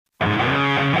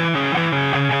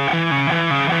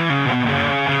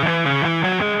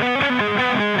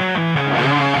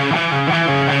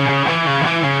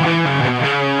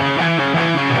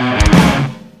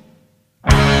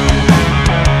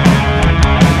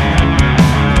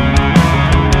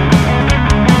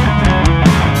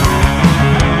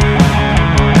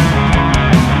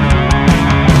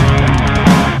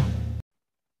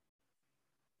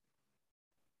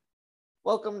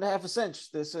Welcome to Half a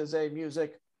Cinch. This is a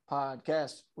music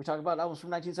podcast. We talk about albums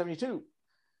from 1972.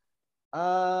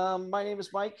 My name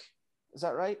is Mike. Is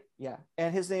that right? Yeah.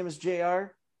 And his name is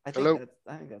JR. I think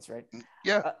that's right.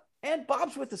 Yeah. And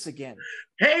Bob's with us again.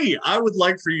 Hey, I would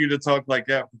like for you to talk like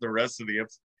that for the rest of the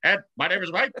episode. And my name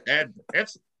is Mike, and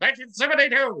it's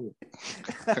 1972.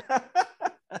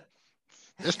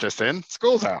 It's just in.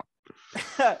 School's out.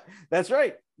 That's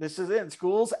right. This is in.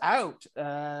 School's out.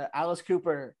 Alice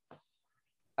Cooper.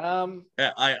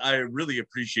 I really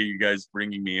appreciate you guys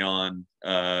bringing me on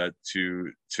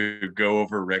to go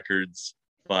over records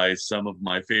by some of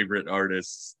my favorite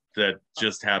artists that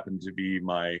just happen to be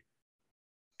my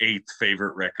 8th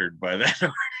favorite record by that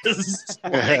artist.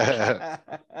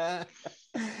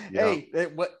 Hey,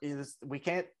 what is we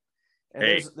can't.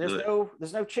 There's no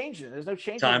changing. There's no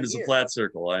change. Time is a flat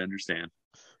circle. I understand.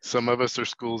 Some of us are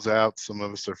School's out. Some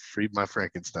of us are Freed My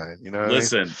Frankenstein. You know.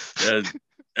 Listen.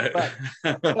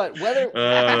 But whatever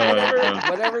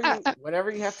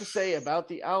you have to say about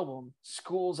the album,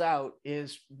 School's Out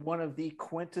is one of the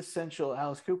quintessential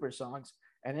Alice Cooper songs,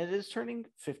 and it is turning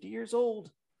 50 years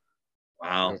old.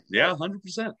 Wow. Yeah,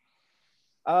 100%.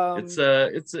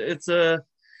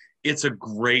 It's a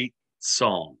great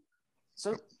song.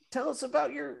 So tell us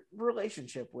about your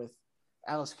relationship with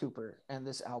Alice Cooper and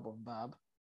this album, Bob.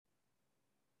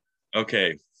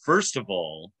 Okay, first of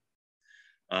all,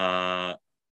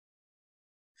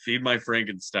 Feed My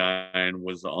Frankenstein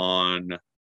was on.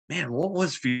 Man, what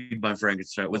was Feed My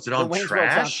Frankenstein? Was it on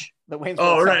Trash? The Wayne's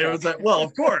World. Oh, right. It was well,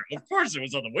 of course, it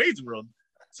was on the Wayne's World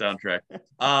soundtrack.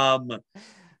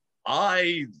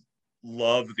 I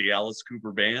love the Alice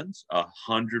Cooper band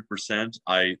 100%.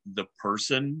 The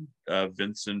person,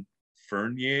 Vincent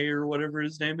Furnier or whatever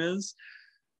his name is,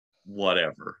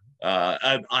 whatever.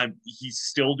 He's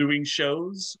still doing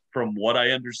shows. From what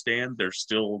I understand, they're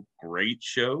still great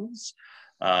shows.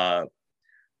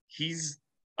 He's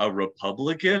a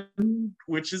Republican,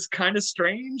 which is kind of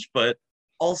strange, but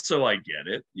also I get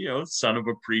it. You know, son of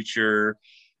a preacher,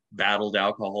 battled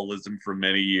alcoholism for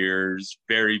many years,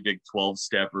 very big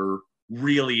 12-stepper,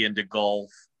 really into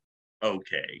golf.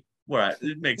 Okay, well,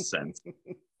 it makes sense.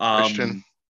 Christian.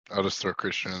 I'll just throw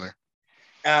Christian in there.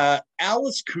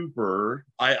 Alice Cooper,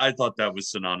 I thought that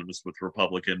was synonymous with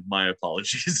Republican. My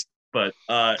apologies, but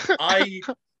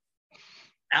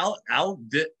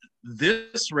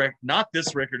not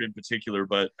this record in particular,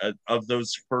 but of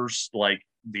those first, like,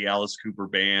 the Alice Cooper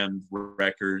band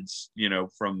records, you know,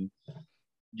 from,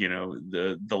 you know,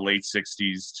 the late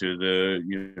 60s to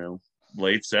the,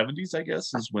 late 70s, I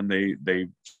guess, is when they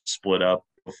split up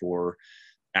before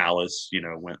Alice,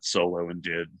 went solo and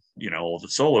did, all the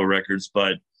solo records.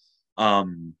 But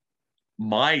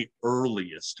my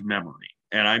earliest memory,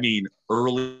 and I mean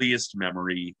earliest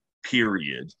memory,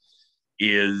 period,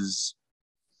 is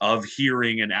of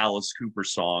hearing an Alice Cooper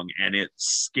song and it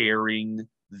scaring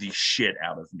the shit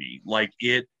out of me. Like,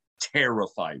 it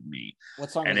terrified me.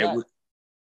 What song and was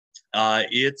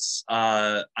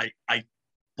that? I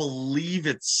believe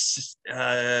it's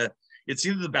either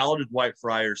the Ballad of Dwight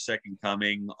Fryer, Second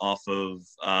Coming, off of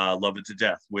Love It to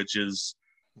Death, which is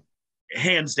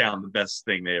hands down the best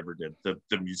thing they ever did. The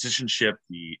musicianship,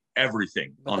 the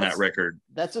everything on that record.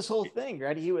 That's his whole thing,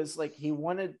 right? He was like, he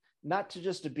wanted not to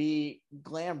just to be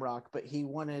glam rock, but he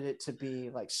wanted it to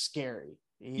be like scary.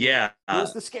 He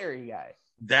was the scary guy.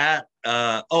 That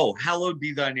Hallowed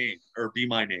Be Thy Name, or Be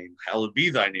My Name. Hallowed Be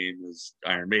Thy Name is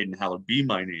Iron Maiden. Hallowed Be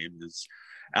My Name is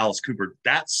Alice Cooper.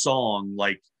 That song,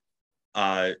 like,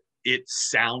 it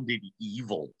sounded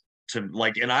evil to,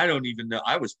 like, and I don't even know,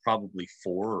 I was probably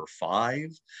 4 or 5,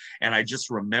 and I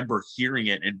just remember hearing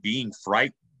it and being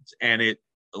frightened. And it,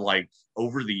 like,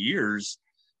 over the years,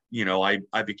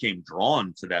 I became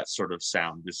drawn to that sort of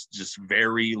sound. This just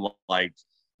very, like,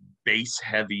 bass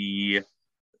heavy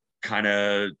kind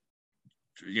of,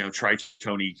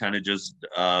 tritone, kind of just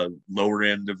lower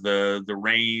end of the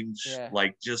range,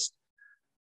 like, just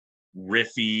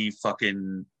riffy,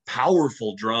 fucking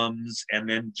powerful drums, and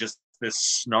then just this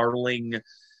snarling,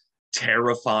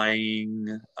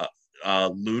 terrifying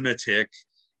lunatic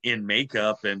in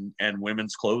makeup and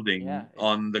women's clothing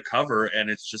on the cover. And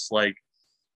it's just like,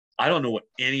 I don't know what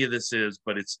any of this is,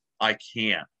 but I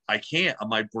can't,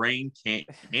 my brain can't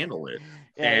handle it.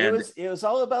 And it was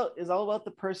all about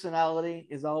the personality,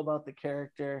 is all about the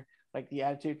character, like the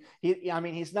attitude.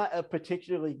 He's not a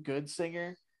particularly good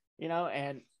singer,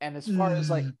 and as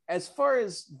far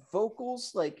as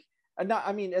vocals, like,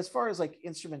 as far as like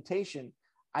instrumentation,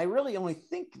 I really only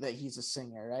think that he's a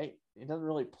singer, right? He doesn't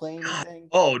really play anything.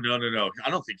 Oh, no.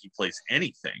 I don't think he plays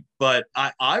anything, but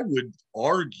I would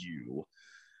argue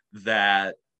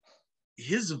that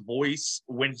his voice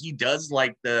when he does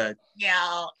like the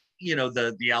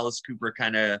the Alice Cooper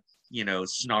kind of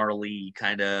snarly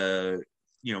kind of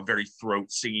very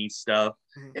throat singing stuff,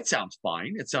 it sounds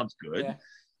fine, it sounds good. Yeah.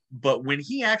 But when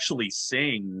he actually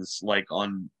sings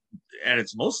and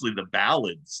it's mostly the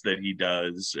ballads that he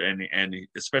does, and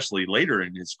especially later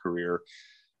in his career,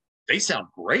 they sound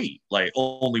great. Like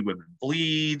Only Women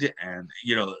Bleed and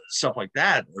stuff like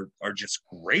that are just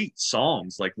great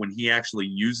songs. Like when he actually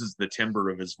uses the timbre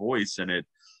of his voice, and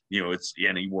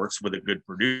and he works with a good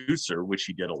producer, which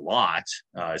he did a lot,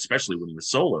 especially when he was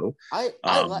solo.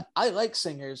 I like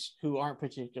singers who aren't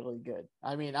particularly good.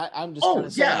 I mean, I'm just kind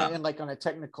of saying it in like on a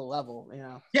technical level,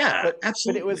 Yeah,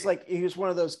 absolutely. But it was like he was one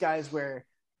of those guys where,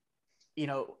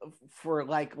 for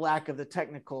like lack of the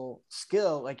technical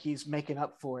skill, like he's making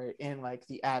up for it in like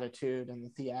the attitude and the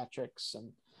theatrics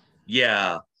and.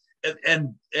 Yeah,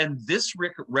 and this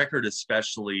record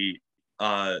especially.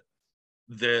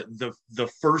 The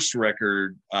first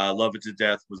record, Love It to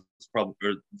Death, was probably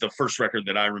the first record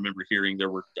that I remember hearing. There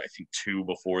were, I think, 2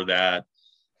 before that,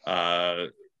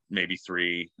 maybe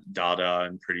 3. Dada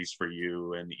and Pretty's for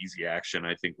You and Easy Action,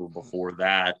 I think, were before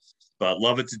that. But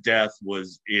Love It to Death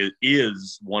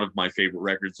is one of my favorite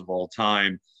records of all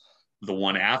time. The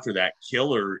one after that,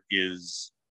 Killer,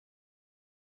 is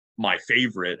my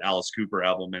favorite Alice Cooper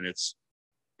album, and it's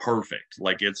perfect.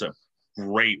 Like, it's a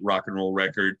great rock and roll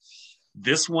record.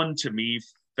 This one to me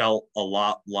felt a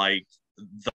lot like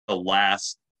the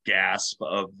last gasp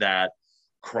of that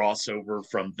crossover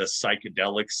from the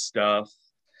psychedelic stuff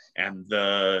and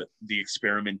the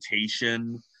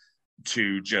experimentation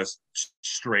to just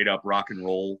straight up rock and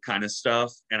roll kind of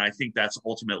stuff. And I think that's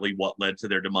ultimately what led to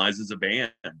their demise as a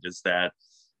band, is that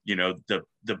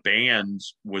the band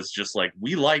was just like,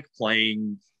 we like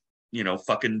playing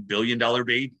fucking $1 billion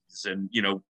babies and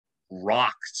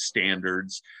rock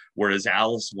standards, whereas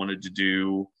Alice wanted to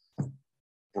do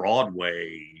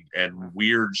Broadway and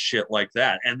weird shit like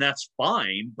that. And that's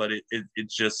fine, but it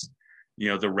just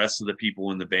the rest of the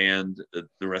people in the band,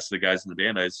 the rest of the guys in the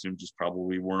band, I assume, just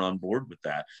probably weren't on board with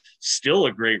that. Still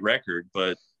a great record,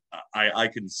 but I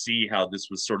can see how this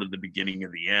was sort of the beginning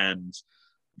of the end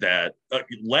that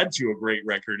led to a great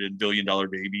record in $1 Billion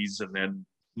Babies and then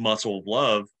Muscle of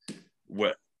Love.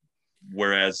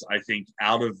 Whereas I think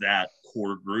out of that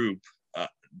core group,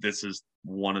 this is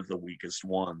one of the weakest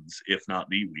ones, if not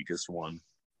the weakest one.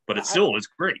 But it still is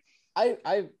great.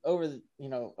 I've over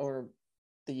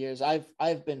the years,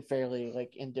 I've been fairly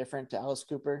like indifferent to Alice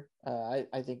Cooper. I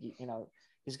think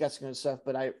he's got some good stuff,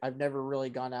 but I've never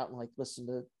really gone out and like listened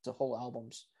to whole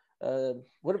albums.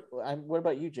 What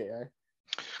about you, JR?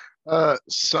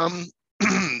 Some.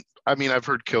 I mean, I've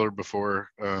heard Killer before,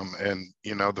 and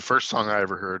the first song I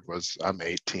ever heard was "I'm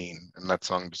 18," and that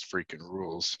song just freaking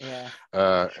rules. Yeah.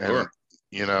 Sure.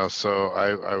 And so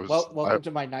I was. Welcome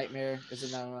to My Nightmare. Is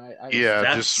it now?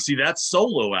 That's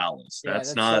solo Alice.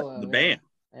 That's not solo, the band.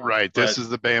 Yeah. Right. This is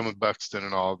the band with Buxton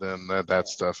and all them. That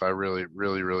stuff I really,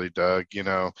 really, really dug.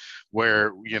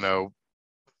 Where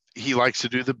he likes to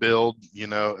do the build.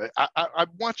 I'm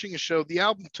watching a show. The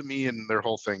album to me and their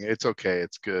whole thing, it's okay.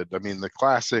 It's good. I mean, the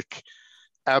classic,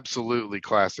 absolutely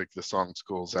classic. The song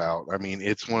 "School's Out." I mean,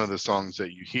 it's one of the songs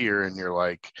that you hear and you're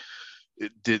like,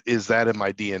 is that in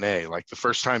my DNA? Like the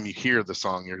first time you hear the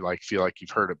song, you're like, feel like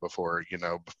you've heard it before.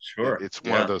 Sure. It's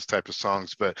one of those type of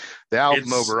songs. But the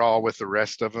album overall, with the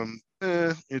rest of them,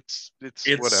 it's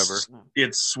whatever.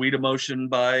 It's Sweet Emotion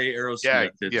by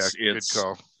Aerosmith. It's good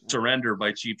call. Surrender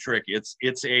by Cheap Trick. It's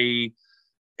a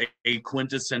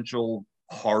quintessential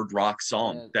hard rock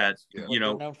song that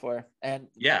known for. And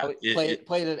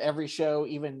played at every show.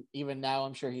 Even now,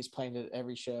 I'm sure he's playing it at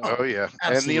every show. Oh yeah.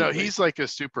 Absolutely. And he's like a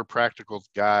super practical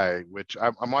guy, which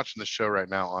I'm watching the show right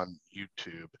now on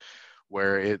YouTube,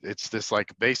 where it's this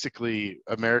like basically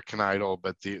American Idol,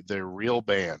 but they're real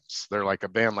bands. They're like a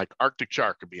band like Arctic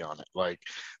Shark could be on it. Like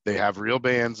they have real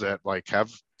bands that like have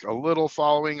a little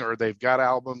following, or they've got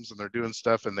albums and they're doing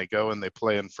stuff, and they go and they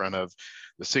play in front of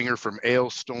the singer from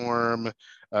Ailstorm,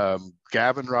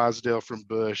 Gavin Rosdale from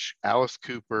Bush, Alice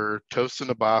Cooper,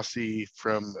 Tosin Abasi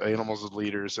from Animals as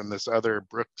Leaders, and this other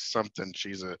Brooks something.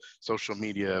 She's a social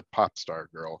media pop star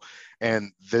girl.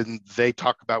 And then they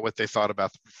talk about what they thought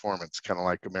about the performance, kind of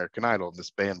like American Idol, and this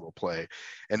band will play.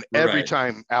 And every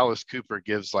time Alice Cooper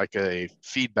gives like a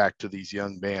feedback to these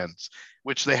young bands,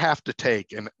 which they have to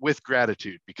take, and with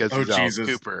gratitude, because he's Alice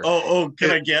Cooper. Can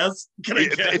I guess?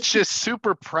 It's just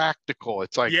super practical.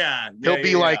 It's like he'll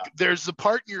be like, there's the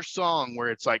part in your song where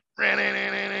it's like,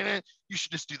 and man, you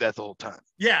should just do that the whole time.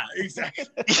 Yeah, exactly.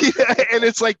 Yeah, and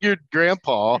it's like your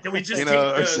grandpa. Can we just you take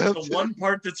know, the one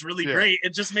part that's really great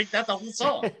and just make that the whole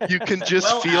song? You can just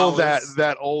Well, feel Alice,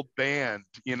 that old band.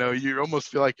 You know, you almost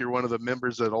feel like you're one of the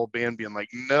members of that old band being like,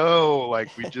 no, like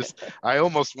I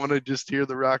almost want to just hear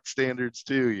the rock standards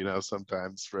too, you know,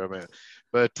 sometimes from it.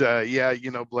 But yeah,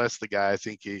 you know, bless the guy. I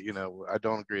think you know, I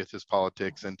don't agree with his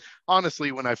politics. And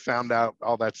honestly, when I found out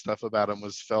all that stuff about him,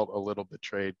 felt a little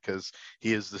betrayed, because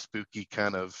he is the spooky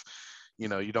kind of, you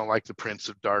know, you don't like the Prince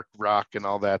of Dark Rock and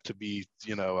all that to be,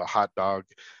 you know, a hot dog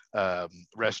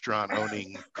restaurant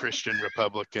owning Christian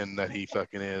Republican that he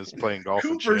fucking is, playing golf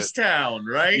and shit. Cooperstown,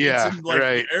 right? Yeah, it's in, like,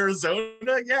 right. Arizona.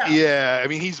 Yeah, I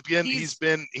mean, he's been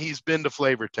to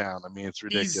Flavortown. I mean, it's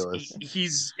ridiculous.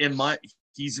 He's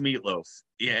Meatloaf,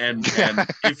 and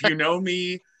if you know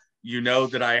me, you know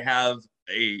that I have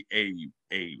a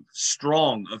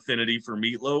strong affinity for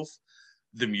Meatloaf,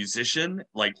 the musician.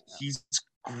 Like, he's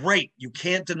great, you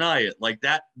can't deny it, like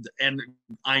that. And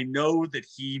I know that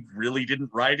he really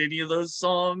didn't write any of those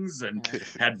songs and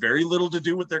had very little to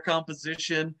do with their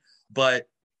composition, but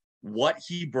what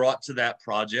he brought to that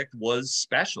project was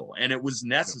special, and it was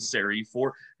necessary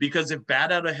because if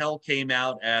Bat Out of Hell came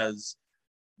out as,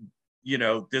 you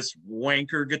know, this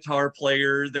wanker guitar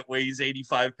player that weighs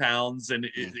 85 pounds and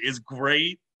is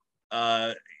great,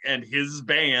 and his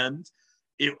band,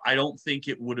 I don't think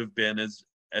it would have been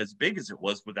as big as it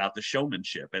was without the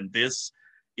showmanship. And this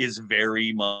is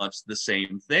very much the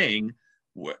same thing,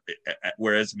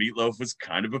 whereas Meatloaf was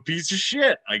kind of a piece of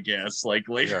shit, I guess, like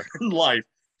later in life.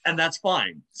 And that's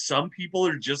fine. Some people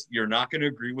are just, you're not going to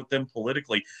agree with them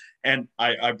politically. And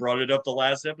I brought it up the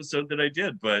last episode that I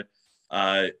did, but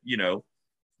you know,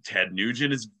 Ted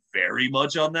Nugent is very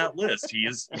much on that list.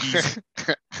 He's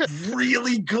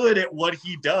really good at what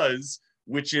he does,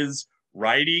 which is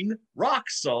writing rock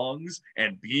songs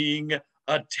and being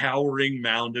a towering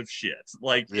mound of shit.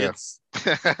 Like, it's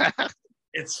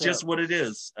just what it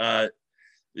is.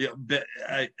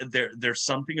 There's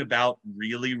something about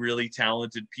really, really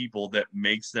talented people that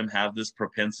makes them have this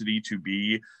propensity to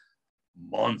be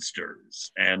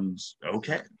monsters. And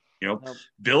you know,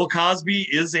 Bill Cosby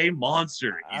is a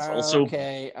monster. He's also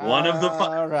one of the.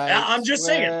 Right. I'm just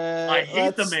saying, I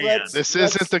hate the man. This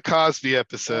isn't the Cosby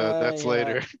episode. That's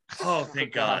later. Oh,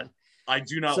 thank God. I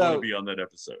do not want to be on that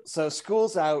episode. So,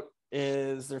 School's Out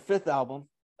is their 5th album.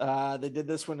 They did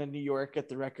this one in New York at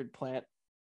the Record Plant.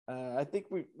 I think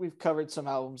we've covered some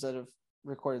albums that have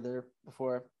recorded there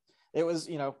before. It was,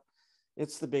 you know,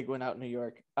 it's the big one out in New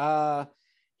York.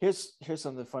 Here's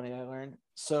something funny I learned.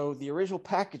 So the original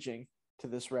packaging to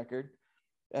this record,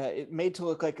 it made to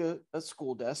look like a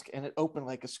school desk, and it opened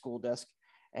like a school desk.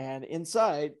 And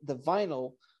inside, the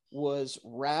vinyl was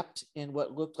wrapped in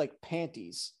what looked like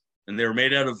panties. And they were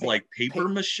made out of like paper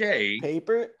mache.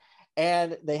 Paper.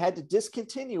 And they had to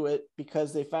discontinue it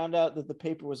because they found out that the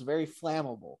paper was very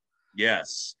flammable.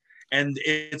 Yes. And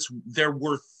they're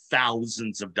worth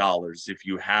thousands of dollars if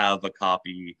you have a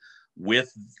copy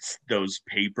with those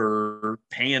paper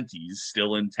panties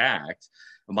still intact.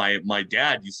 My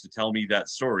dad used to tell me that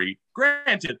story.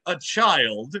 Granted, a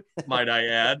child, might I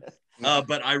add.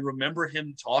 But I remember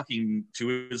him talking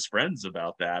to his friends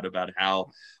about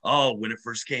how, when it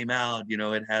first came out, you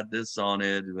know, it had this on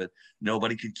it, but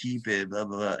nobody could keep it, blah,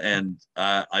 blah, blah. And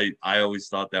I always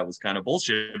thought that was kind of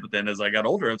bullshit. But then as I got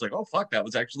older, I was like, oh, fuck, that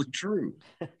was actually true.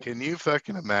 Can you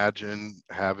fucking imagine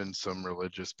having some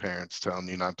religious parents telling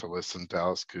you not to listen to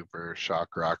Alice Cooper,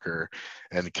 shock rocker,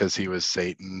 and because he was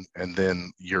Satan, and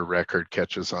then your record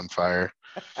catches on fire?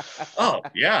 Oh,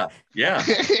 yeah.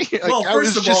 Like, well, I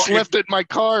was just left it in my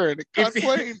car and it got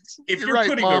flames. If you're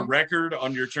putting a record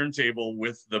on your turntable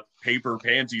with the paper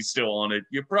panties still on it,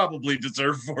 you probably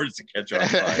deserve for it to catch on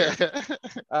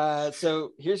fire.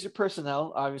 So here's your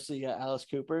personnel. Obviously, you got Alice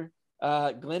Cooper,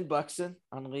 Glenn Buxton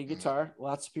on lead guitar.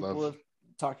 Lots of people have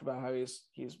talked about how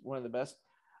he's one of the best.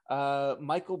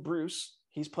 Michael Bruce.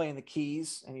 He's playing the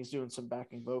keys and he's doing some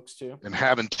backing vocals too. And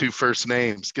having 2 first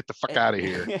names. Get the fuck out of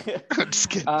here. Just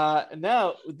kidding.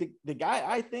 Now, the guy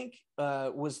I think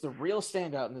was the real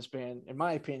standout in this band, in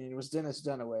my opinion, was Dennis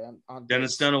Dunaway.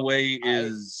 Dennis Dunaway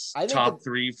is top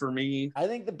 3 for me. I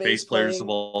think the bass players of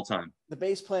all time. The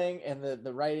bass playing and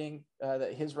the writing,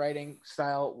 his writing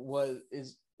style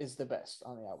is the best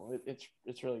on the album.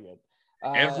 It's really good.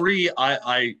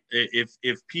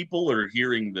 If people are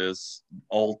hearing this,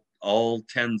 all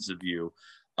tens of you,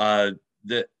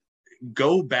 that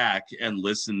go back and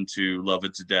listen to Love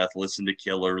It to Death, listen to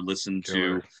Killer, listen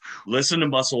to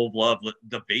Muscle of Love.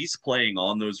 The bass playing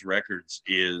on those records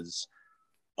is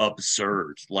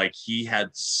absurd. Like, he had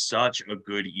such a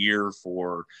good ear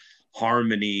for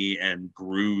harmony and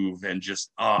groove and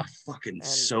just fucking And,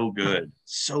 so good.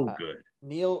 So good.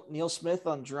 Neil Smith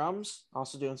on drums,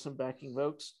 also doing some backing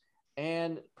vocals,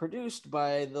 and produced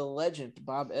by the legend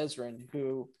Bob Ezrin,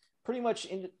 who pretty much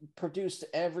produced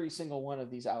every single one of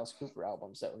these Alice Cooper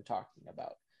albums that we're talking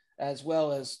about, as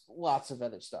well as lots of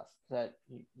other stuff that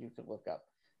you could look up.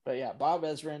 But yeah, Bob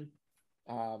Ezrin,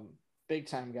 big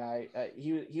time guy.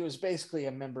 He was basically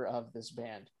a member of this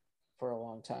band for a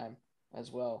long time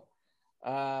as well.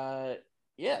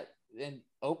 Yeah, and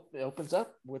it opens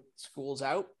up with School's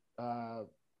Out, the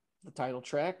title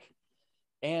track,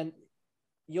 and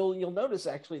you'll notice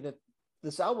actually that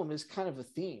this album is kind of a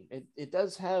theme. It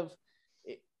does have,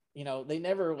 they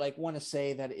never like want to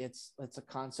say that it's a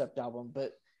concept album,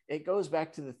 but it goes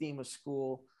back to the theme of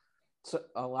school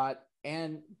a lot,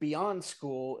 and beyond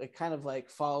school, it kind of like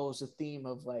follows a theme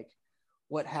of like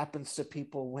what happens to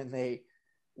people when they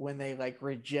like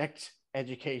reject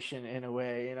education in a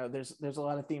way. There's a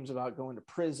lot of themes about going to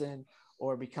prison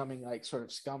or becoming like sort of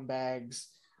scumbags,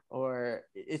 or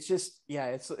it's just, yeah,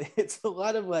 it's a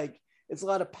lot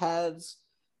of paths,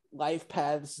 life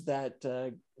paths that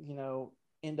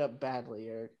end up badly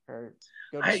or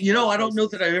go to I don't know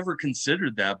that I ever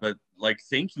considered that, but like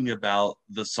thinking about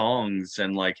the songs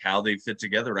and like how they fit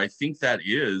together, I think that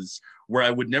is where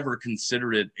I would never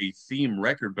consider it a theme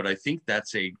record, but I think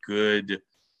that's a good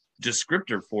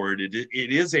descriptor for it.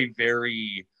 It is a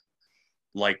very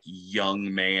like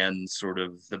young man, sort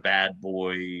of the bad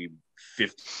boy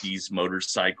 50s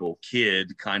motorcycle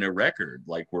kid kind of record,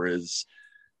 like, whereas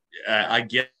I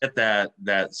get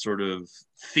that sort of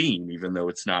theme, even though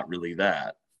it's not really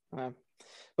that.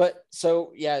 But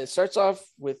so yeah, it starts off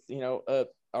with a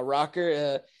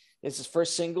rocker. It's his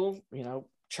first single,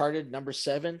 charted number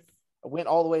 7, went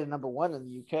all the way to number 1 in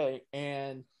the UK.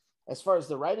 And as far as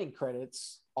the writing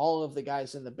credits, all of the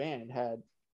guys in the band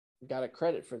got a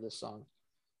credit for this song.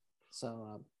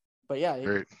 So, but yeah,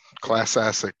 very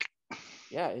classic.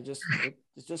 Yeah, it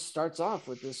just starts off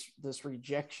with this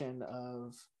rejection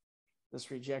of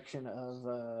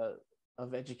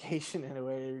education in a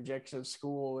way, rejection of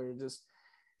school, or just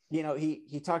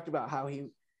he talked about how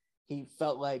he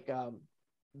felt like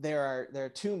there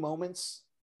are 2 moments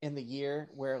in the year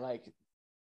where like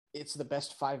it's the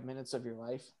best 5 minutes of your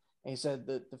life, and he said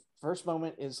that the first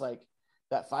moment is like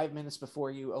that 5 minutes before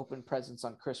you open presents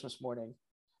on Christmas morning,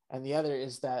 and the other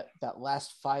is that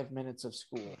last 5 minutes of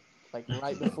school, like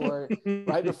right before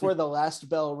the last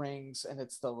bell rings and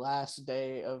it's the last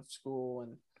day of school.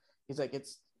 And he's like,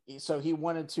 so he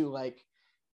wanted to like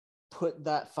put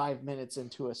that 5 minutes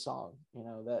into a song,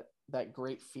 that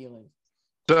great feeling.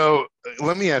 So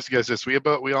let me ask you guys this: we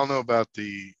all know about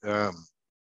the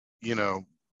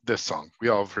this song. We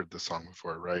all have heard this song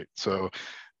before, right? So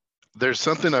there's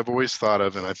something I've always thought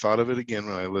of, and I thought of it again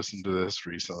when I listened to this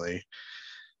recently.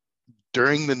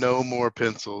 During the No More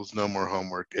Pencils, No More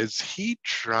Homework, is he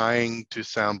trying to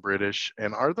sound British?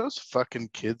 And are those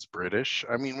fucking kids British?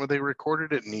 I mean, well, they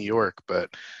recorded it in New York, but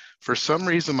for some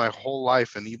reason, my whole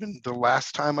life, and even the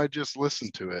last time I just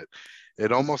listened to it,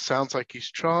 it almost sounds like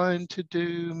he's trying to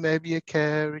do maybe a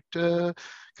character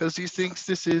because he thinks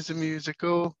this is a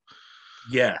musical.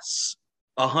 Yes,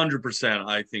 100%.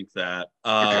 I think that.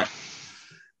 Okay.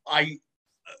 I,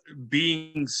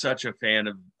 being such a fan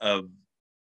of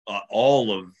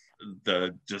all of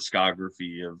the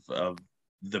discography of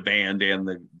the band and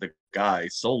the guy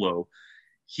solo,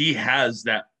 he has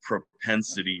that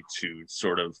propensity to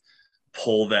sort of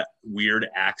pull that weird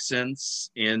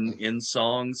accents in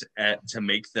songs to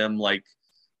make them like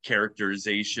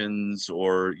characterizations,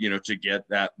 or to get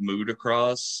that mood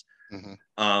across.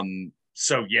 Mm-hmm.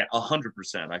 So yeah,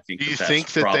 100%. I think. Do you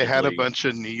think that they had a bunch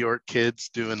of New York kids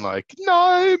doing like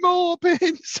 "No More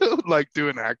Pencil," like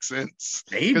doing accents?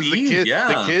 Maybe,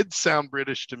 the kids sound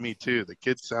British to me too. The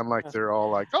kids sound like they're all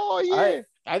like, "Oh yeah."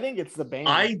 I think it's the band.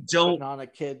 I don't. On a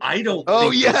kid. I don't. Oh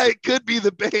yeah, it could be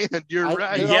the band. You're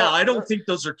right. Yeah, I don't think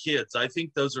those are kids. I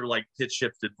think those are like pitch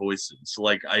shifted voices.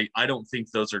 Like I don't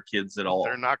think those are kids at all.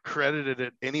 They're not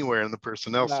credited anywhere in the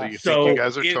personnel, so you think you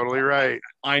guys are totally right.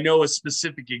 I know a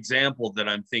specific example that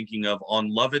I'm thinking of.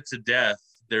 On Love It to Death,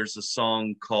 there's a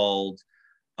song called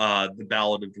 "The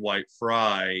Ballad of Dwight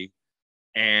Fry,"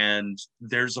 and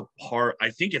there's a part,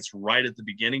 I think it's right at the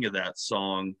beginning of that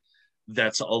song,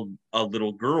 that's a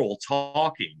little girl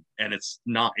talking, and it's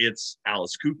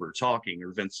Alice Cooper talking,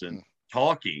 or Vincent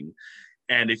talking,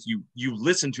 and if you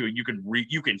listen to it, you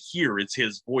can hear it's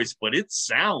his voice, but it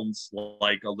sounds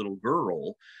like a little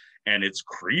girl, and it's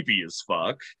creepy as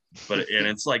fuck. And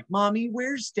it's like, "Mommy,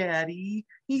 where's Daddy?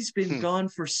 He's been gone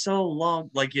for so long."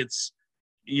 Like it's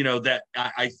that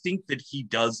I think that he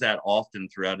does that often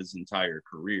throughout his entire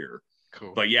career.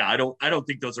 Cool. But yeah, I don't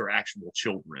think those are actual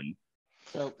children.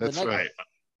 So That's right.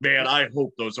 Man, I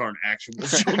hope those aren't actual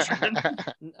children.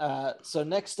 So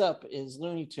next up is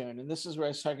Looney Tune, and this is where I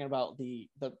was talking about the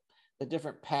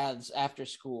different paths after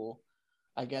school.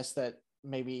 I guess that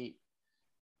maybe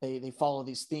they follow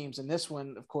these themes, and this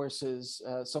one, of course, is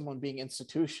someone being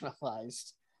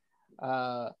institutionalized.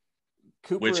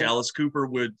 Cooper, which Alice Cooper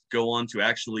would go on to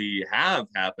actually have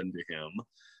happen to him.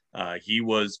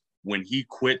 When he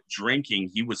quit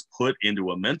drinking, he was put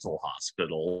into a mental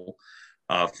hospital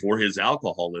for his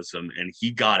alcoholism, and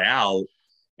he got out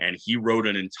and he wrote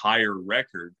an entire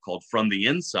record called From the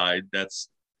Inside that's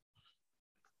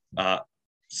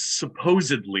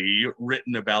supposedly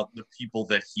written about the people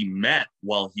that he met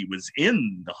while he was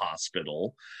in the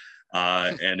hospital.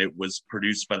 And it was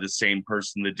produced by the same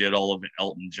person that did all of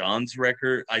Elton John's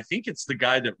record. I think it's the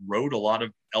guy that wrote a lot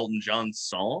of Elton John's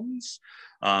songs.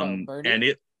 And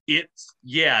Bernie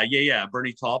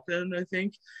Taupin, I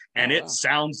think. And it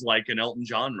sounds like an Elton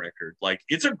John record. Like,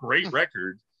 it's a great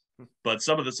record, but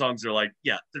some of the songs are like,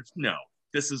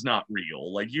 this is not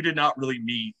real. Like, you did not really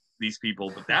meet these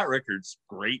people, but that record's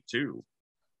great too.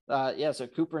 So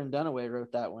Cooper and Dunaway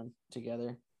wrote that one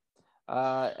together.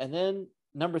 And then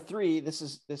number 3, this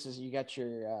is you got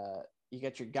your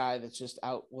guy that's just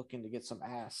out looking to get some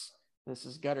ass. This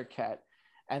is Gutter Cat.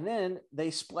 And then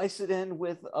they splice it in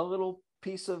with a little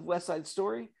piece of West Side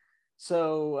Story.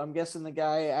 So I'm guessing the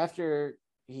guy, after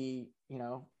he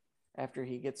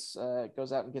gets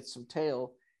goes out and gets some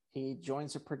tail, he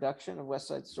joins a production of West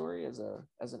Side Story as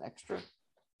an extra.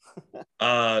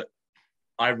 I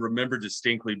remember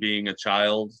distinctly being a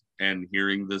child and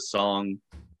hearing this song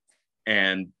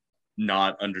and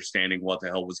not understanding what the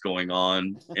hell was going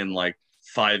on. In like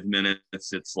 5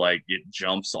 minutes, it's like it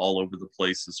jumps all over the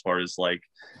place as far as like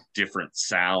different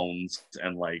sounds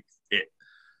and like it.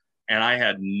 And I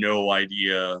had no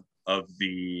idea of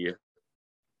the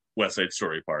West Side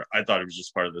Story part. I thought it was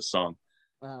just part of the song.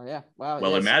 Oh yeah, wow.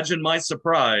 Well, imagine my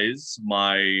surprise,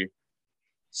 my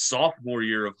sophomore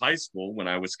year of high school, when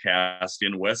I was cast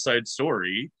in West Side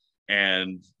Story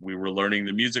and we were learning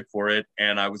the music for it,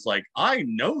 and I was like, I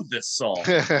know this song.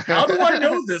 How do I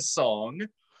know this song?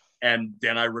 And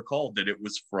then I recalled that it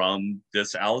was from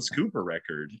this Alice Cooper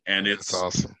record, and it's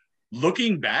awesome.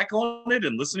 Looking back on it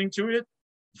and listening to it,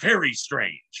 very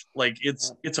strange. Like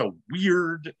it's a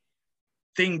weird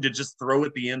thing to just throw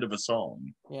at the end of a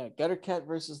song. Yeah, Gutter Cat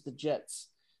versus the Jets.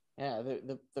 Yeah,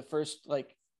 the first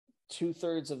like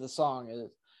 2/3 of the song is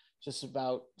just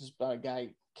about a guy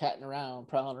catting around,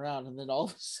 prowling around, and then all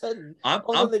of a sudden,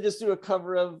 they just do a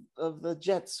cover of the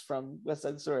Jets from West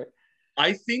Side Story.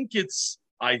 I think it's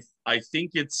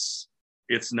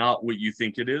not what you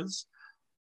think it is.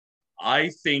 I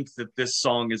think that this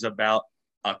song is about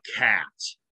a cat.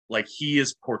 Like, he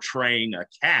is portraying a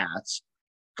cat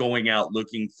going out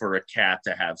looking for a cat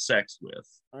to have sex with.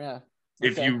 Oh, yeah. Okay.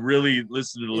 If you really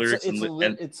listen to the lyrics,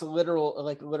 it's a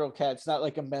literal cat. It's not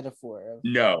like a metaphor.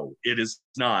 No, it is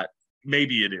not.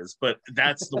 Maybe it is, but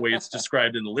that's the way it's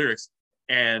described in the lyrics.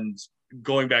 And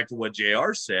going back to what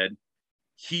JR said,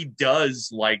 he does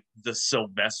like the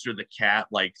Sylvester the Cat,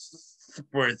 like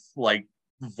with like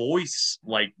voice,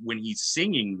 like when he's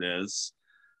singing this,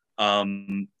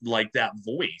 like that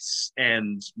voice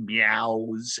and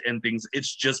meows and things.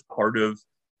 It's just part of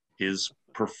his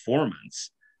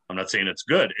performance. I'm not saying it's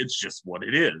good. It's just what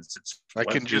it is. I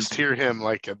can just hear him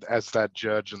like as that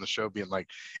judge in the show being like,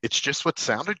 it's just what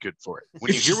sounded good for it.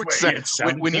 When you hear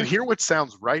when you hear what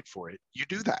sounds right for it, you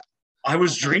do that. I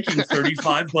was drinking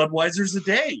 35 Budweisers a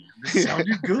day. It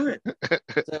sounded good.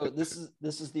 So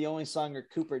this is the only song where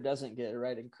Cooper doesn't get a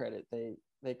writing credit.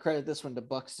 They credit this one to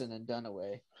Buxton and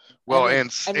Dunaway. Well,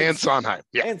 and Sondheim.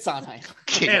 Yeah. And Sondheim.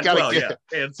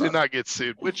 Do not get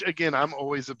sued. Which, again, I'm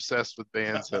always obsessed with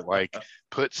bands that like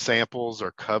put samples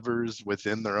or covers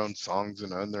within their own songs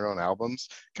and on their own albums.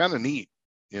 Kind of neat,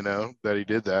 that he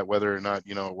did that, whether or not,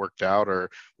 it worked out or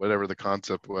whatever the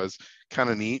concept was. Kind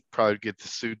of neat. Probably get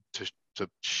sued to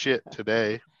shit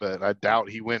today, but I doubt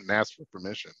he went and asked for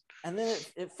permission. And then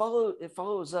it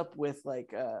follows up with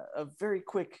like a very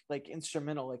quick like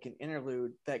instrumental, like an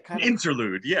interlude that kind of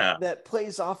that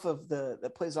plays off of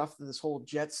this whole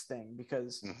Jets thing,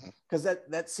 because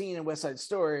that scene in West Side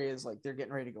Story is like they're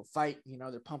getting ready to go fight,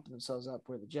 they're pumping themselves up.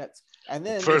 We're the Jets, and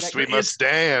then first we must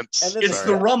dance. It's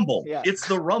the rumble. Yeah. It's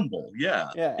the rumble. Yeah.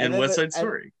 In West Side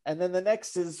Story. And then the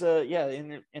next is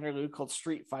an interlude called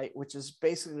Street Fight, which is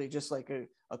basically just like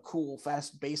a cool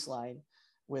fast bass line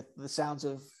with the sounds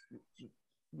of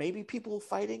maybe people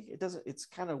fighting. It doesn't. It's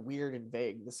kind of weird and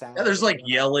vague. The sound. Yeah, there's like going on.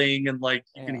 yelling and like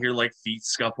you can Yeah. hear like feet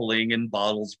scuffling and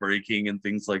bottles breaking and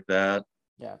things like that.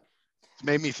 Yeah. It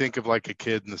made me think of like a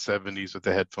kid in the 70s with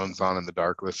the headphones on in the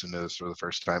dark, listening to this for the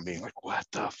first time, being like, what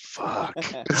the fuck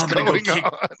is I'm gonna going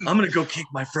on? I'm gonna go kick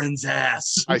my friend's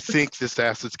ass. I think this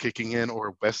ass is kicking in,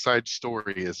 or West Side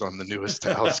Story is on the newest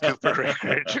Alice Cooper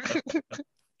record.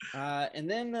 And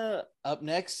then up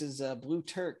next is Blue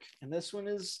Turk, and this one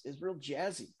is real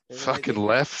jazzy. Fucking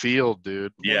left field,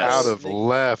 dude. Yes. Out of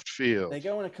left field. They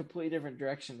go in a completely different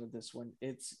direction with this one.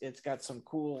 It's got some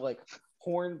cool like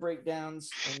horn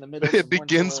breakdowns in the middle. It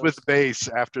begins with bass.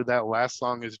 After that last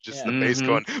song is just the bass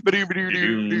going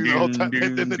the whole time,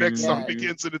 and then the next song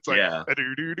begins and it's like, like, all right,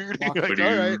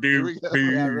 here we go.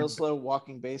 Yeah, real slow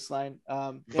walking bass line.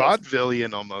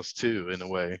 Vaudevillian almost too, in a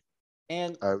way.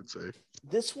 And I would say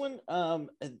this one, I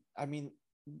mean,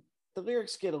 the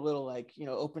lyrics get a little like, you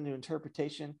know, open to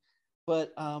interpretation,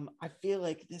 but I feel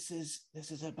like this is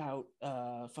about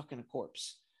fucking a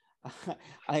corpse.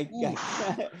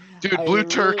 Dude, Blue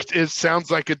Turk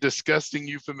sounds like a disgusting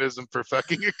euphemism for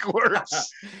fucking a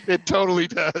corpse. It totally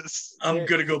does. I'm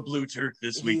gonna go Blue Turk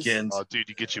this weekend. Oh, dude,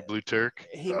 you get your Blue Turk.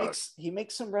 He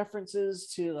makes some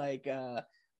references to like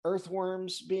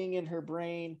earthworms being in her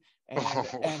brain, and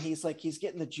he's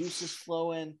getting the juices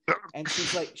flowing, and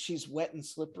she's wet and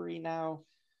slippery now,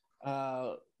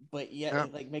 but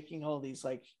yet like making all these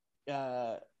like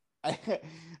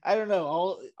I don't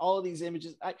know, all of these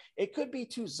images. It could be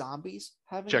two zombies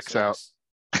having checks sex,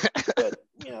 out. but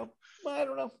you know, I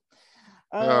don't know.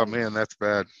 Oh man, that's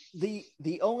bad. The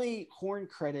only horn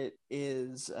credit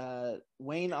is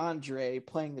Wayne Andre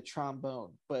playing the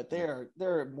trombone, but there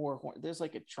are more horn. There's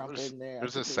like a trumpet in there.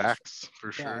 There's a sax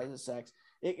for sure. Yeah, there's a sax.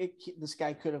 This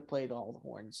guy could have played all the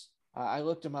horns. I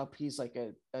looked him up. He's like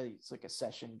a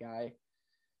session guy.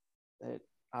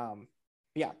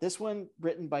 Yeah, this one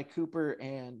written by Cooper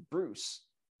and Bruce,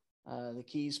 the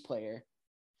keys player.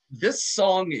 This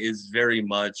song is very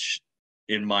much,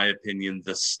 in my opinion,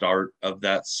 the start of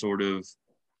that sort of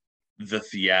the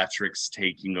theatrics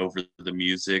taking over the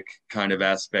music kind of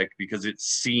aspect, because it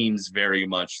seems very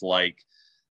much like,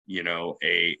 you know,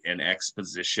 an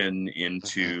exposition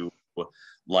into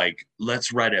like,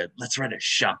 let's write a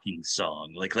shocking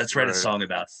song, like let's write a song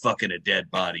about fucking a dead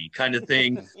body kind of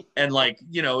thing. And like,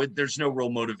 you know, there's no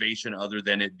real motivation other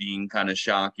than it being kind of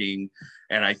shocking.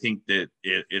 And I think that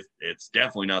it's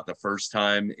definitely not the first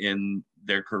time in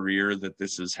their career that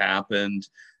this has happened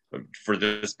for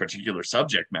this particular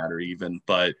subject matter even,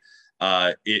 but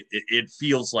it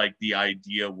feels like the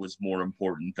idea was more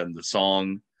important than the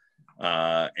song.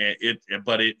 But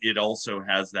it also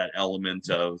has that element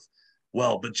of,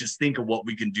 well, but just think of what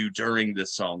we can do during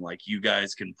this song. Like, you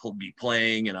guys can be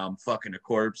playing and I'm fucking a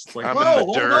corpse. It's like, I'm whoa, in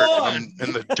the dirt. I'm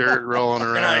in the dirt rolling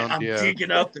around. I'm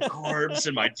digging up the corpse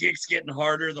and my dick's getting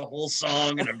harder the whole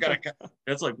song. And I've got to,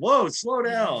 it's like, whoa, slow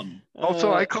down.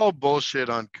 Also, I call bullshit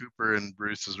on Cooper and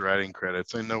Bruce's writing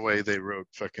credits. Ain't no way they wrote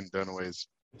fucking Dunaway's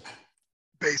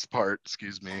bass part,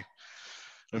 excuse me.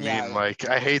 I mean, like,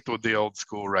 I hate the old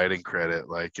school writing credit.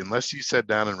 Like, unless you sat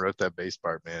down and wrote that bass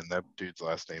part, man, that dude's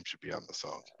last name should be on the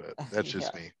song. But that's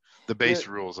just me. The bass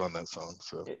rules on that song.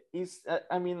 So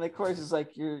I mean, the chorus is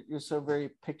like, you're so very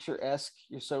picturesque.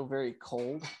 You're so very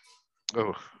cold.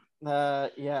 Oh.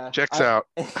 Yeah. Checks out.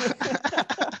 Yeah.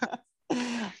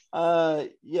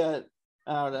 I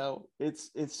don't know.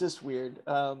 It's just weird.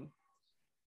 But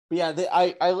yeah,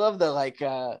 I love the like.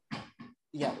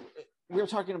 Yeah. We were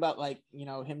talking about like, you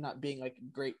know, him not being like a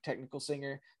great technical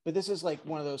singer, but this is like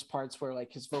one of those parts where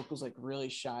like his vocals like really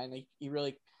shine. Like he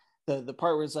really, the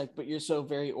part where it's like, but you're so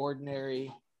very ordinary,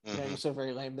 you know, you're so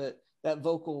very lame. That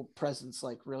vocal presence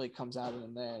like really comes out of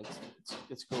him there.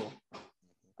 It's cool.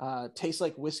 Tastes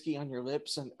like whiskey on your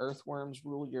lips and earthworms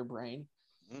rule your brain.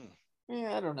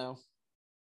 Yeah, I don't know.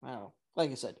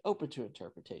 Like I said, open to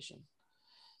interpretation.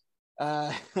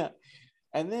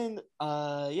 And then,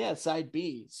 side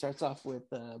B starts off with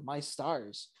My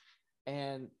Stars.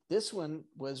 And this one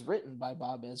was written by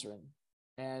Bob Ezrin.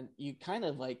 And you kind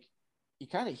of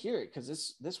hear it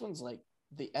because this one's like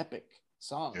the epic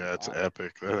song. Yeah, it's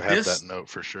epic. I have that note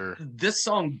for sure. This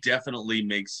song definitely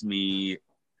makes me,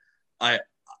 I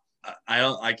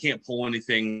can't pull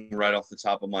anything right off the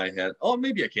top of my head. Oh,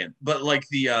 maybe I can. But like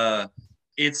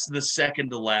it's the second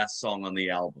to last song on the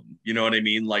album. You know what I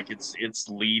mean? Like it's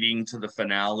leading to the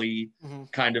finale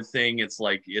kind of thing. It's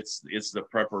like, it's the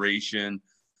preparation.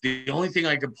 The only thing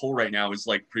I can pull right now is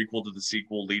like prequel to the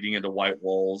sequel, leading into White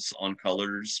Walls on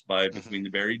Colors by Between the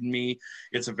Buried and Me.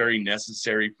 It's a very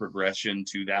necessary progression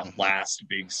to that last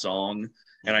big song.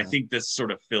 And I think this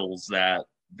sort of fills that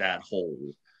hole.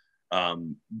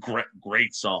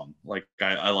 great song. Like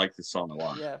I like this song a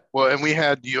lot. Yeah. Well, and we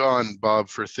had you on, Bob,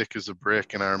 for Thick as a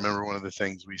Brick, and I remember one of the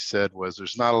things we said was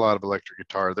there's not a lot of electric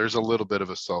guitar. There's a little bit of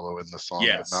a solo in the song,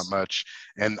 Yes. but not much.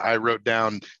 And I wrote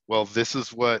down, well, this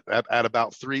is what at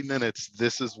about 3 minutes,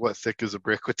 this is what Thick as a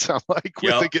Brick would sound like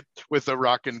with a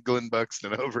rockin' Glenn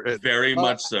Buxton over it. Very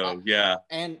much so, yeah.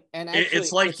 And actually,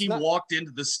 it's like he walked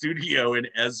into the studio and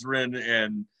Ezrin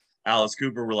and Alice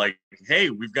Cooper were like,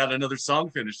 "Hey, we've got another song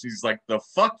finished." He's like, "The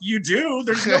fuck you do?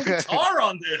 There's no guitar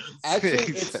on this."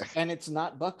 Actually, it's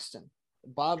not Buxton.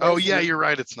 Bob. Oh Resin, yeah, you're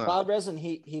right. It's not. Bob Resin.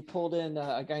 He pulled in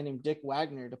a guy named Dick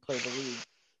Wagner to play the lead.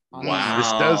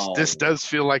 Wow. This does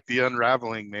feel like the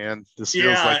unraveling, man. This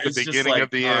feels like the beginning of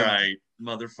the end. All right,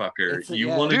 motherfucker, you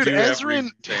want to do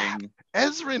Ezrin, everything.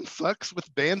 Ezrin fucks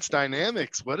with band's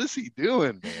dynamics. What is he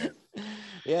doing, man?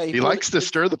 Yeah, he likes to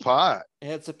stir the pot.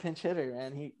 Yeah, it's a pinch hitter,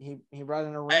 man. He brought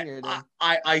in a ringer.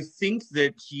 I think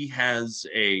that he has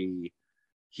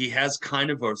kind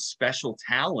of a special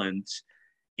talent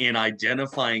in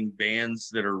identifying bands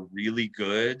that are really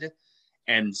good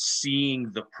and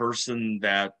seeing the person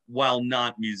that, while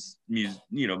not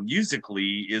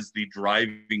musically, is the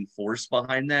driving force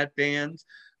behind that band,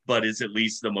 but is at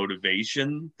least the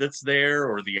motivation that's there,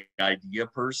 or the idea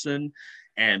person,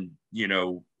 and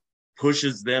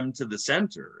pushes them to the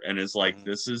center and is like,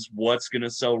 this is what's going to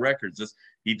sell records.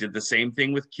 He did the same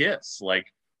thing with Kiss. Like,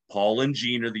 Paul and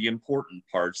Gene are the important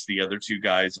parts. The other two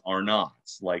guys are not.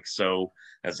 Like, so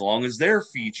as long as they're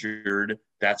featured,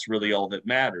 that's really all that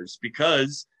matters.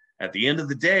 Because at the end of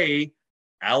the day,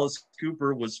 Alice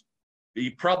Cooper he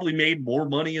probably made more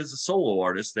money as a solo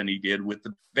artist than he did with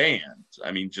the band.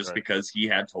 I mean, just because he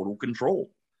had total control.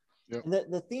 Yep.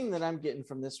 The theme that I'm getting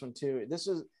from this one too, this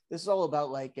is all about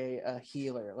like a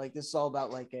healer. Like, this is all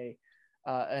about like a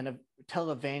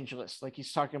televangelist. Like,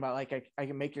 he's talking about like, I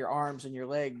can make your arms and your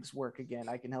legs work again.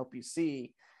 I can help you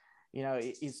see.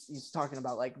 He's talking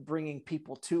about like bringing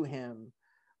people to him,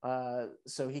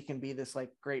 so he can be this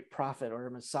like great prophet or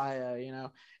a messiah.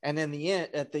 And then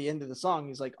at the end of the song,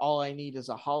 he's like, all I need is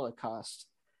a Holocaust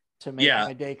to make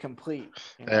my day complete.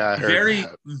 Yeah,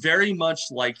 very much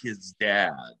like his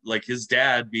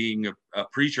dad being a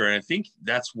preacher. And I think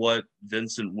that's what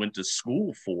Vincent went to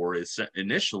school for,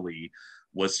 initially,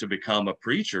 was to become a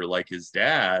preacher like his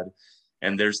dad.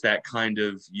 And there's that kind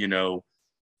of,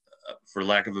 for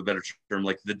lack of a better term,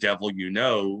 like the devil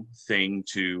thing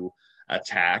to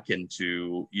attack and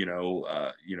to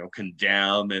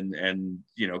condemn and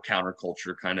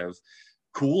counterculture kind of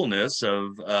coolness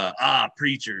of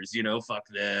preachers, fuck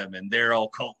them, and they're all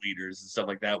cult leaders and stuff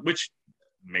like that, which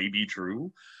may be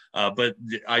true, but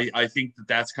I think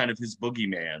that's kind of his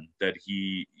boogeyman, that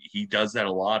he does that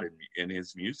a lot in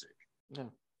his music.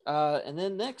 And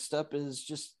then next up is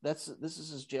this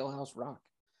is his Jailhouse Rock,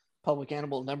 Public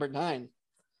Animal #9.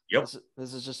 Yep.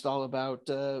 This is just all about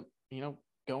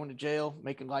going to jail,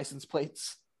 making license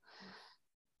plates.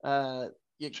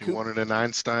 She wanted an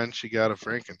Einstein, she got a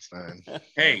Frankenstein.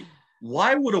 Hey,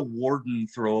 why would a warden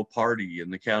throw a party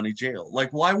in the county jail?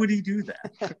 Like, why would he do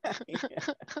that?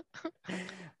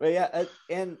 But yeah,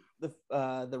 and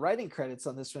the writing credits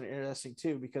on this one are interesting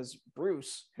too, because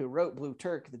Bruce, who wrote Blue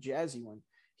Turk, the jazzy one,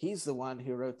 he's the one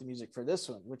who wrote the music for this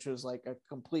one, which was like a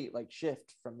complete like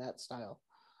shift from that style.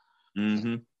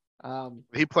 Mm-hmm.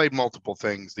 He played multiple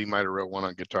things. He might have wrote one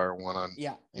on guitar, one on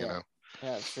yeah,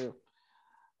 it's true.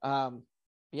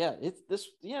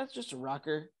 It's just a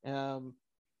rocker.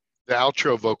 The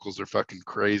outro vocals are fucking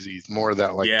crazy. It's more of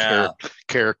that like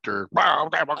character.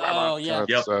 Oh yeah,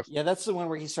 stuff. Yeah, that's the one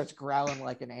where he starts growling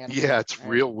like an animal. Yeah, it's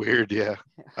real weird. Yeah,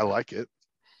 I like it.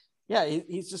 Yeah,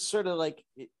 he's just sort of like,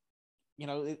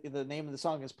 the name of the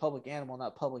song is Public Animal,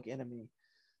 not Public Enemy.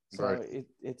 So right.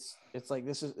 It's like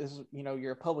this is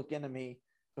you're a public enemy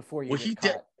before you get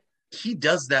caught. He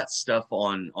does that stuff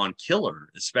on Killer,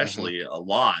 especially a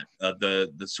lot.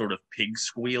 The sort of pig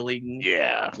squealing.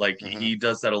 Yeah. Like he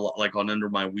does that a lot, like on Under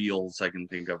My Wheels, I can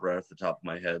think of right off the top of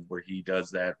my head, where he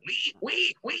does that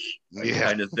wee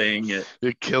kind of thing.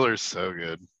 The Killer's so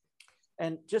good.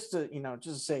 And just to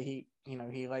say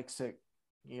he likes to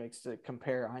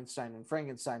compare Einstein and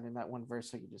Frankenstein in that one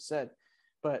verse like you just said.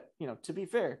 But to be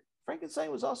fair,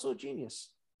 Frankenstein was also a genius.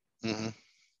 Mm-hmm.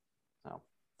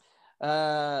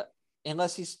 No.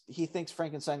 Unless he thinks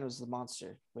Frankenstein was the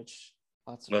monster, which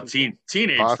lots of teenage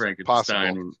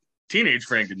Frankenstein. Teenage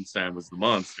Frankenstein was the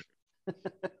monster.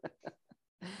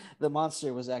 The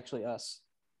monster was actually us.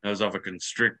 That was off a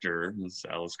Constrictor. It was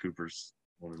Alice Cooper's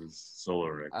one of his solo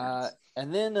records.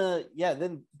 And then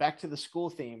then back to the school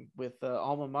theme with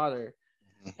Alma Mater.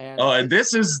 And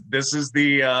this is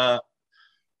the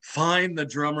Find the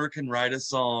Drummer Can Write a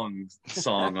Song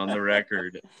on the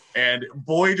record, and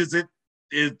boy does it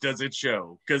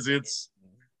show, because it's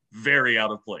very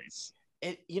out of place.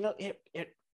 It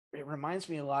reminds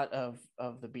me a lot of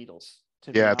the Beatles.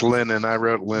 Yeah, it's Lennon. I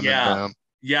wrote Lennon down.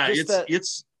 Yeah,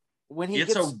 it's when he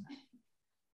gets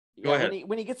Go ahead.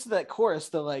 When he gets to that chorus,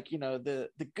 the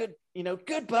good,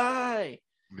 goodbye,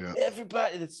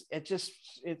 everybody.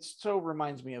 It so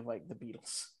reminds me of like the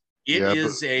Beatles. It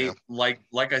is like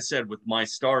I said, with My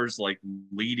Stars, like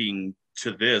leading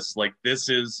to this, like this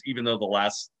is, even though the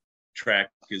last track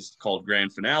is called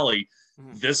Grand Finale,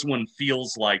 this one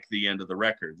feels like the end of the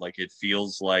record. Like it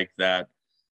feels like that,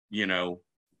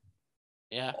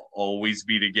 always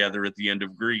be together at the end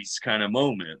of Grease kind of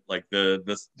moment, like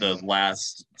the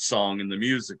last song in the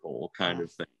musical kind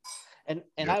of thing.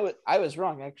 And I was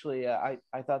wrong, actually. I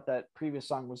thought that previous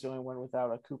song was the only one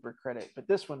without a Cooper credit, but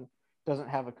this one doesn't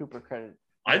have a Cooper credit.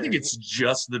 I think it's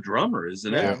just the drummer,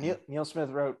 isn't it? Neil Smith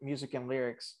wrote music and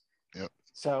lyrics. Yep.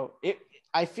 So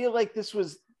I feel like this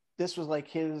was like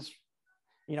his,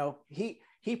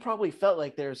 he probably felt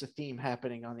like there's a theme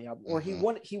happening on the album, or he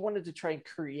wanted to try and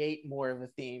create more of a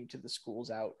theme to the Schools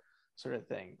Out sort of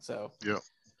thing. So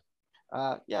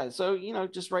so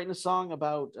just writing a song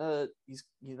about he's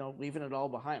leaving it all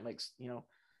behind, like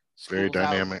very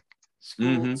dynamic.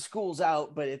 School's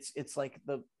out, but it's like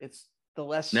it's the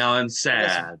less. Now I'm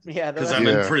sad because I'm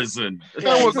in prison.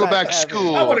 I want to go back to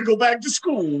school. I want to go back to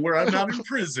school where I'm not in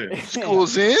prison.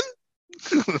 School's in.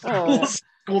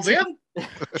 School's in.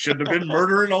 Shouldn't have been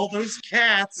murdering all those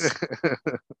cats.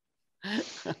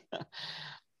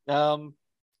 I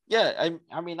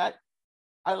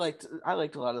liked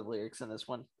a lot of the lyrics in this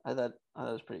one. I thought it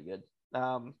was pretty good.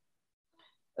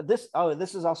 This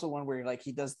is also one where like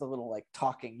he does the little like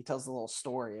talking. He tells the little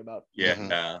story about.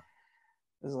 Yeah.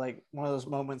 It's like one of those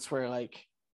moments where like,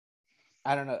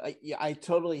 I don't know. I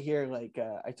totally hear like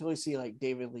I totally see like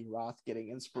David Lee Roth getting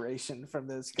inspiration from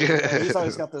this. He's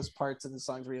always got those parts in the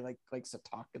songs where he likes to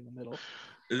talk in the middle,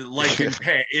 like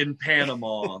in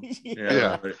Panama.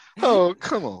 Yeah. Oh,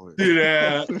 come on!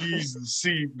 Yeah, ease the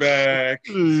seat back.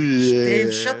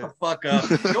 Dave, shut the fuck up.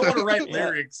 You don't want to write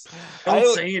lyrics.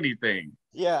 Don't say anything.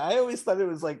 Yeah, I always thought it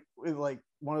was like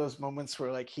one of those moments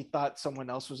where like he thought someone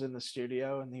else was in the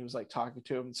studio and he was like talking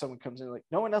to him, and someone comes in like,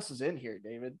 no one else is in here,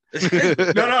 David.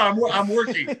 No, I'm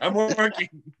working. I'm working.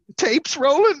 Tapes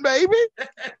rolling, baby.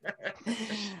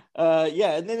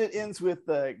 And then it ends with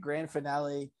the grand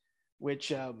finale,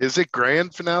 which is it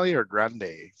grand finale or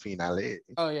grande finale?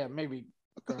 Oh yeah, maybe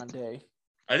grande.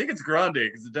 I think it's grande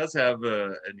because it does have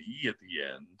an E at the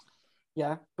end.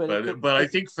 Yeah, but I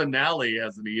think finale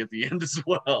has an E at the end as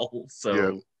well. So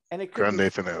yeah. And it could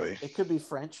grande finale. It could be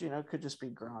French, it could just be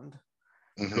grand.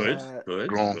 Good.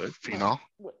 Grand finale.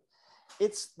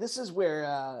 This is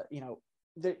where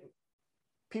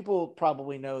people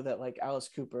probably know that like Alice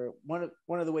Cooper, one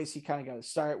of the ways he kind of got to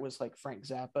start was like Frank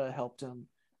Zappa helped him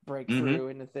break through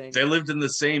into things. They lived in the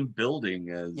same building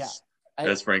as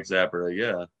Frank Zappa,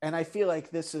 yeah. And I feel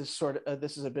like this is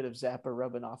this is a bit of Zappa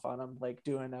rubbing off on him, like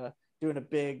doing a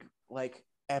big like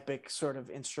epic sort of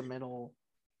instrumental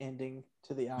ending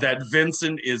to the album that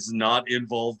Vincent is not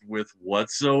involved with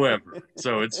whatsoever.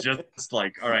 So it's just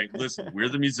like, all right, listen, we're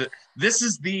the music. This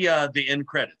is the end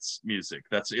credits music.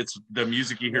 It's the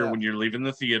music you hear when you're leaving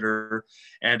the theater,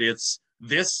 and it's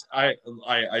this. I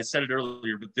said it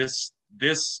earlier, but this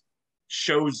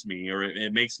shows me, or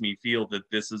it makes me feel that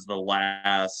this is the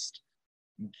last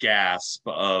gasp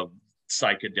of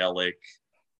psychedelic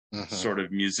sort of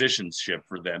musicianship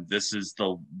for them. This is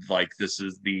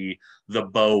the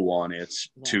bow on it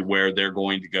to where they're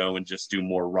going to go and just do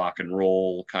more rock and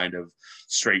roll, kind of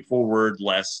straightforward,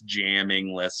 less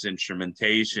jamming, less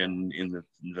instrumentation in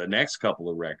the next couple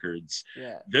of records.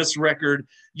 This record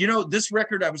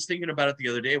I was thinking about it the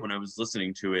other day when I was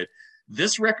listening to it.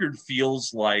 This record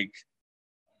feels like,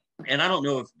 and I don't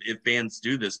know if bands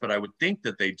do this, but I would think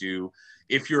that they do.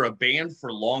 If you're a band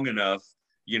for long enough,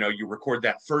 you record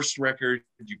that first record,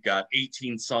 you've got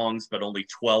 18 songs, but only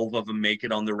 12 of them make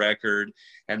it on the record.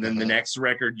 And then the next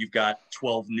record, you've got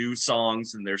 12 new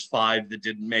songs, and there's 5 that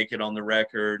didn't make it on the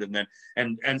record. And then,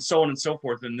 and so on and so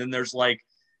forth. And then there's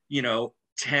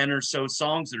 10 or so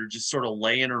songs that are just sort of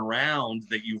laying around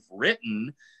that you've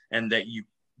written and that you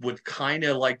would kind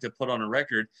of like to put on a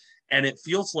record. And it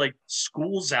feels like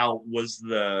School's Out was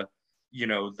the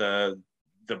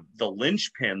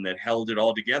linchpin that held it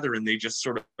all together, and they just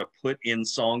sort of put in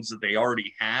songs that they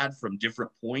already had from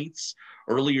different points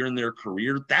earlier in their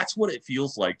career. That's what it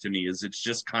feels like to me. Is it's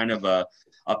just kind of a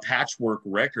patchwork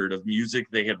record of music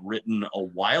they had written a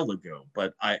while ago.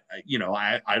 But I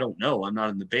don't know. I'm not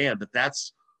in the band, but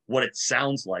that's what it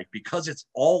sounds like, because it's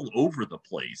all over the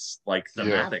place, like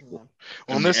thematically. Yeah.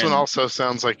 Well, and this one also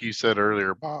sounds like you said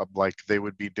earlier, Bob, like they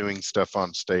would be doing stuff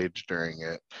on stage during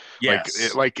it.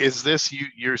 Yes. Like is this,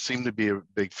 you seem to be a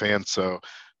big fan, so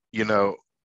you know,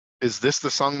 is this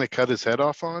the song they cut his head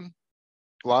off on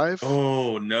live?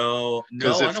 Oh no,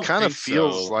 Because no, I it don't kind of think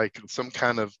feels so. like some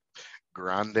kind of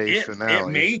grande It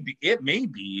finale. may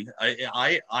be.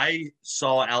 I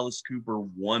saw Alice Cooper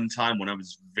one time when I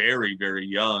was very, very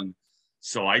young,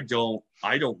 so I don't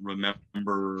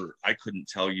remember. I couldn't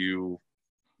tell you,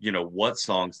 what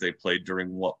songs they played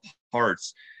during what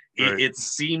parts. Right. It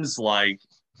seems like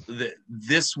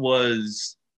this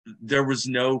was, there was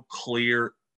no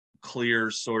clear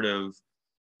sort of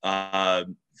uh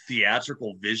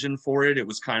theatrical vision for it. It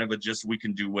was kind of a just, we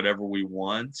can do whatever we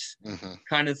want Mm-hmm.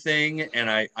 kind of thing. And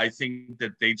I think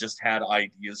that they just had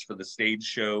ideas for the stage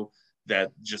show that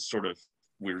just sort of,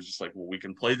 we were just like, well, we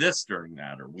can play this during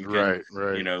that, or we can, Right.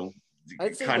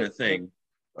 I'd say kind that of thing.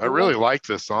 I really like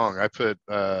this song. I put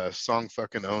song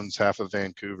fucking owns half of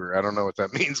Vancouver. I don't know what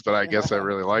that means, but I guess I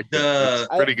really liked it. It's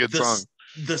a pretty good song.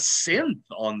 The synth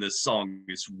on this song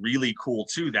is really cool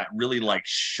too. That really like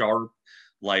sharp,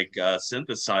 like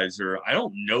synthesizer. I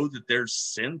don't know that there's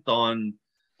synth on,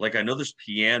 like, I know there's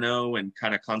piano and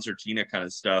kind of concertina kind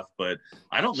of stuff, but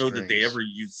I don't know that they ever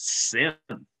used synth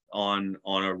on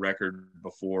a record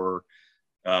before.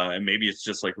 And maybe it's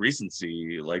just like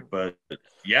recency, like, but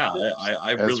yeah,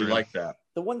 I really like that.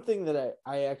 The one thing that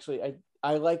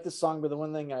I like the song, but the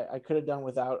one thing I could have done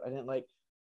without, I didn't like,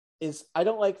 is I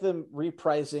don't like them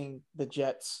reprising the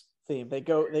Jets theme. They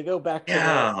go back to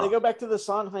they go back to the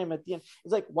Sondheim at the end.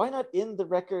 It's like, why not end the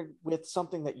record with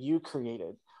something that you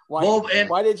created?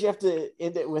 Why did you have to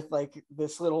end it with like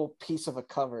this little piece of a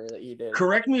cover that you did?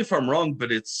 Correct me if I'm wrong,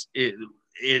 but it's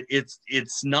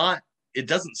not, it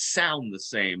doesn't sound the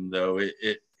same though.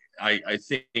 I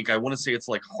think I want to say it's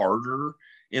like harder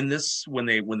in this when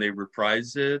they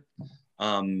reprise it.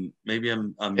 Maybe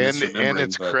I'm misremembering, and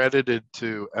it's credited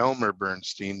to Elmer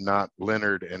Bernstein, not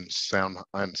Leonard and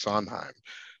Sondheim.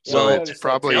 So it's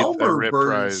probably Elmer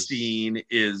Bernstein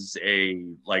is a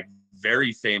like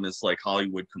very famous like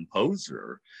Hollywood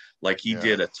composer. Like he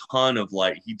did a ton of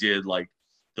he did like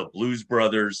the Blues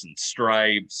Brothers and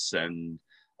Stripes and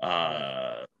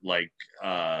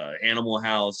Animal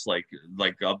House, like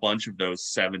a bunch of those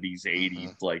 70s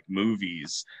 80s like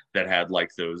movies that had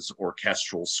like those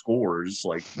orchestral scores,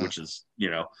 like which is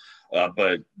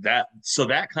but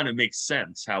that kind of makes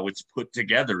sense how it's put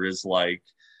together, is like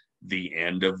the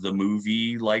end of the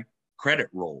movie, like credit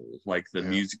roll, like the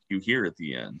music you hear at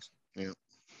the end.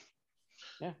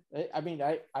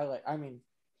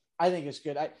 I think it's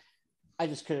good. I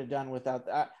just could have done without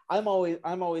that. I'm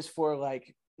always for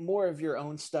like more of your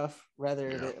own stuff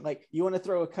rather than like, you want to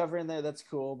throw a cover in there, that's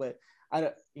cool, but I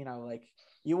don't, like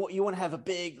you want to have a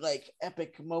big like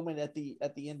epic moment at the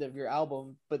end of your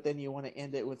album, but then you want to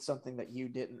end it with something that you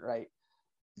didn't write.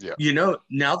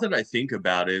 Now that I think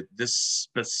about it, this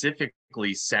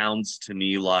specifically sounds to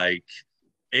me like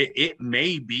it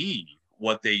may be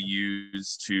what they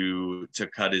use to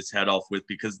cut his head off with,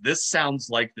 because this sounds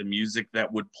like the music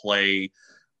that would play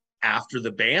after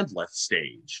the band left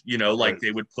stage, like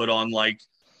they would put on like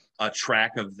a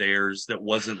track of theirs that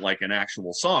wasn't like an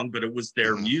actual song, but it was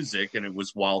their music, and it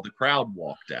was while the crowd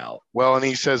walked out. Well, and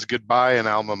he says goodbye in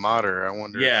Alma Mater. I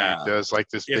wonder if he does like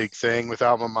this big thing with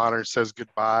Alma Mater, says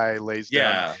goodbye, lays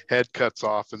down, head cuts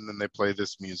off, and then they play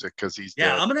this music because he's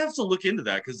dead. I'm gonna have to look into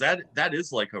that, because that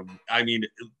is like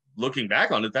looking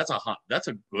back on it, that's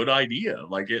a good idea.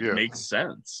 Like it makes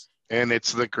sense. And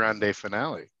it's the grande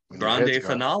finale. Grande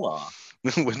finale.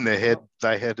 When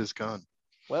thy head is gone.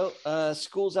 Well,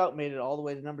 School's Out made it all the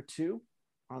way to number 2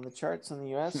 on the charts in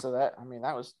the US. So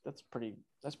that's pretty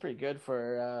good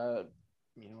for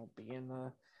being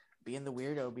the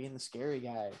weirdo, being the scary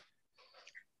guy.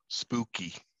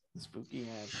 Spooky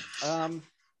Man.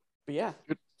 But yeah,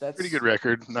 that's pretty good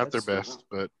record. Not their best,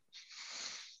 but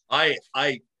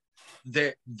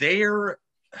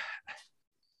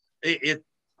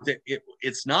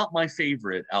it's not my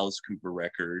favorite Alice Cooper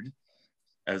record,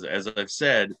 as I've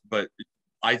said, but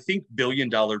I think Billion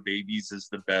Dollar Babies is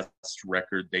the best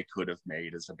record they could have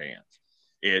made as a band.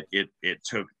 It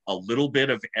took a little bit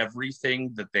of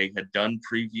everything that they had done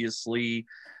previously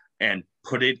and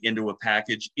put it into a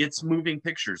package. It's Moving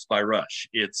Pictures by Rush.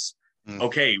 It's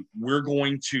okay, we're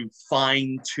going to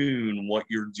fine tune what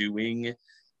you're doing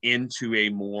into a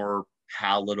more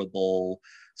palatable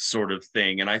sort of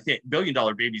thing. And I think Billion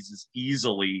Dollar Babies is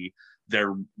easily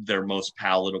their most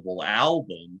palatable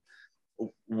album,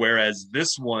 whereas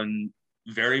this one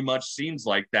very much seems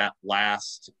like that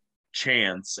last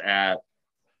chance at,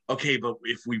 okay, but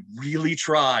if we really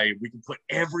try, we can put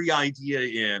every idea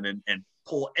in and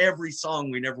pull every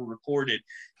song we never recorded.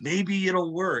 Maybe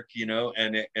it'll work, you know.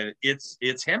 And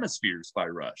it's Hemispheres by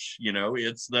Rush, you know.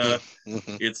 It's the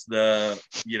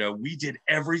you know, we did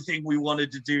everything we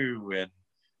wanted to do, and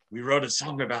we wrote a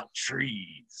song about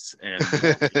trees, and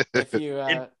If you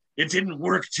it didn't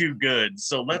work too good,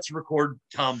 so let's record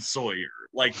Tom Sawyer.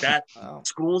 Like that.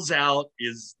 School's Out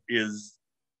is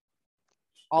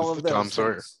all It's of the those Tom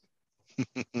Sawyer.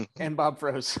 things. And Bob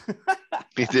froze.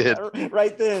 He did.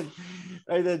 right then,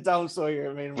 Tom Sawyer.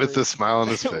 I mean, With a smile on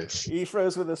his face. He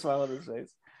froze with a smile on his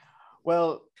face.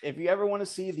 Well, if you ever want to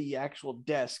see the actual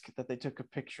desk that they took a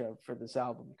picture of for this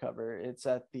album cover, it's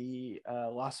at the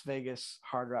Las Vegas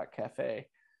Hard Rock Cafe.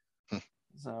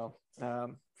 So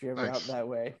if you're ever out that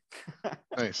way.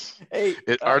 Nice. Hey,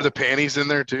 are the panties in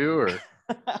there too, or?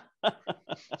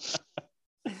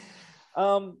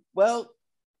 Well,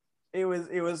 it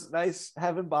was nice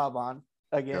having Bob on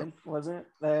again, wasn't it?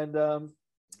 And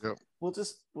we'll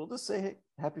just say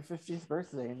happy 50th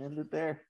birthday and end it there.